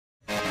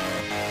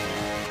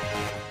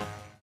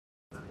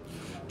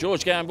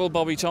George Gamble,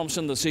 Bobby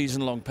Thompson, the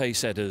season-long pace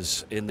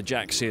setters in the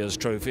Jack Sears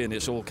Trophy, and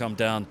it's all come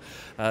down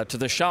to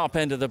the sharp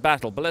end of the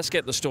battle. But let's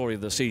get the story of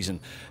the season.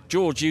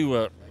 George, you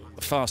were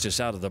fastest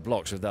out of the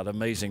blocks with that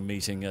amazing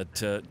meeting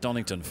at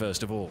Donington,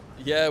 first of all.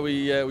 Yeah,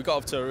 we got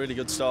off to a really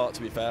good start,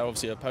 to be fair.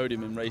 Obviously a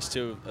podium in race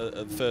 2 at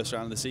the first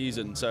round of the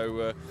season,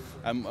 so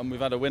and we've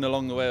had a win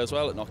along the way as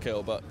well at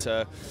Knockhill, but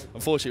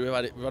unfortunately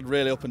we've had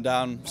really up and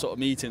down sort of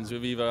meetings.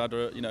 We've either had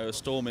a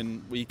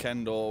storming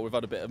weekend, or we've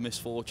had a bit of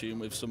misfortune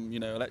with some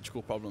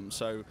electrical problems.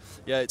 So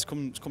yeah, it's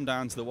come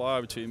down to the wire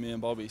between me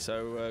and Bobby,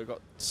 so we've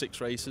got 6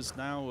 races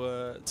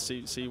now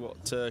to see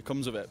what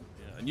comes of it.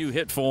 And you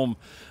hit form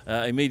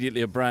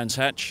immediately at Brands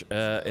Hatch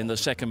in the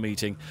second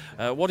meeting.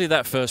 What did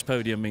that first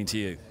podium mean to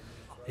you?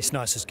 It's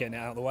nice just getting it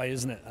out of the way,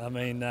 isn't it? I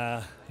mean,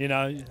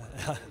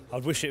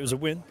 I'd wish it was a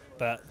win,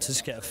 but to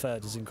just get a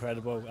third is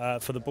incredible.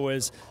 For the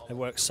boys, they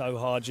work so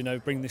hard,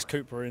 bring this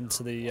Cooper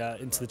into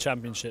the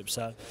championship.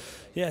 So,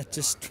 yeah,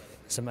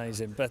 it's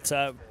amazing. But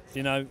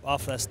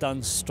after that's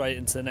done, straight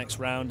into the next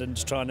round and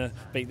just trying to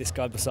beat this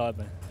guy beside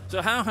me.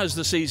 So how has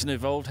the season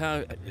evolved?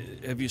 How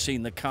have you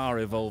seen the car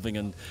evolving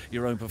and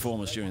your own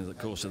performance during the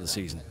course of the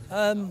season?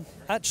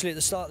 Actually, at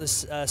the start of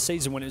this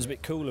season, when it was a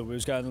bit cooler, we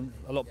was going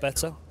a lot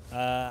better.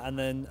 And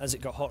then as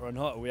it got hotter and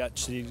hotter, we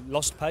actually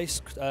lost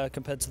pace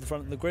compared to the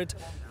front of the grid.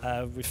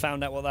 We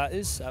found out what that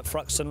is at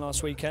Thruxton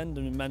last weekend,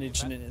 and we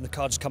managed, and the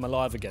car just come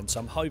alive again. So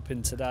I'm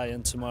hoping today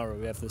and tomorrow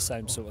we have the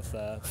same sort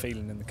of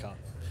feeling in the car.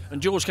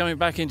 And George, coming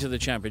back into the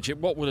championship,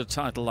 what would a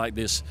title like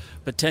this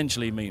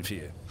potentially mean for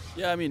you?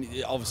 Yeah, I mean,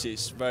 obviously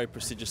it's a very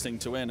prestigious thing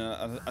to win.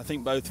 I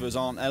think both of us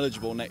aren't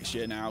eligible next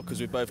year now because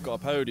we've both got a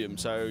podium.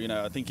 So,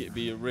 I think it'd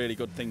be a really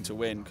good thing to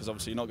win, because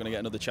obviously you're not going to get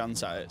another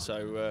chance at it.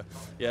 So,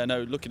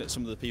 looking at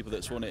some of the people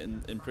that's won it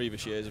in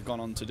previous years have gone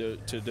on to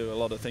do a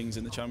lot of things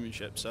in the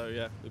championship. So,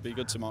 yeah, it'd be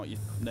good to mark your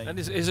name. And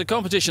it's a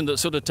competition that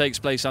sort of takes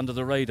place under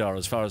the radar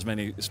as far as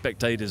many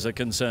spectators are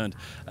concerned.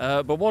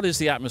 But what is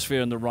the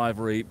atmosphere and the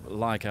rivalry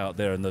like out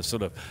there in the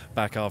sort of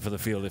back half of the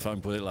field, if I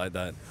can put it like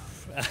that?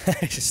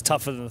 It's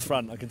tougher than the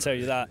front, I can tell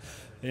you that.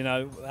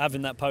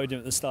 Having that podium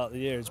at the start of the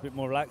year is a bit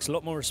more relaxed, a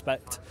lot more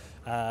respect.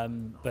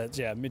 But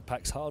yeah,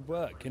 mid-pack's hard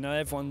work.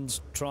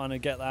 Everyone's trying to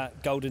get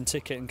that golden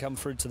ticket and come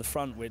through to the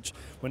front, which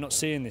we're not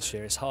seeing this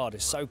year. It's hard,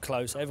 it's so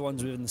close,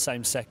 everyone's within the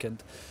same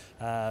second.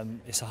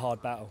 It's a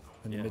hard battle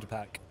in the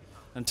mid-pack.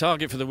 And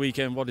target for the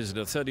weekend, what is it,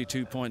 a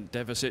 32-point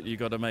deficit you've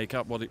got to make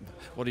up? What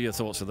are your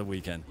thoughts of the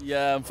weekend?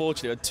 Yeah,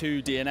 unfortunately, we had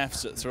 2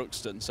 DNFs at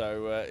Thruxton,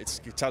 so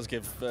it does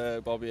give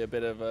Bobby a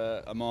bit of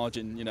a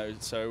margin,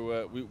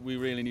 so we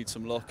really need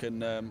some luck,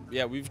 and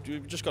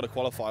we've just got to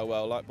qualify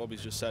well. Like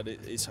Bobby's just said,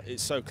 it's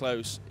so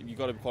close. You've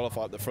got to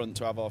qualify at the front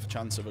to have half a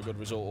chance of a good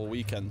result all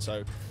weekend.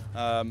 So,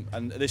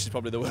 and this is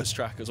probably the worst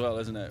track as well,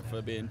 isn't it,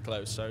 for being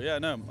close? So yeah,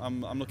 no,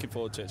 I'm looking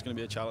forward to it. It's going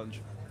to be a challenge.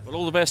 Well,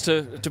 all the best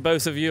to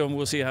both of you, and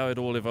we'll see how it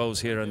all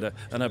evolves here and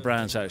at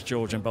Brands Hatch,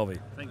 George and Bobby.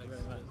 Thank you.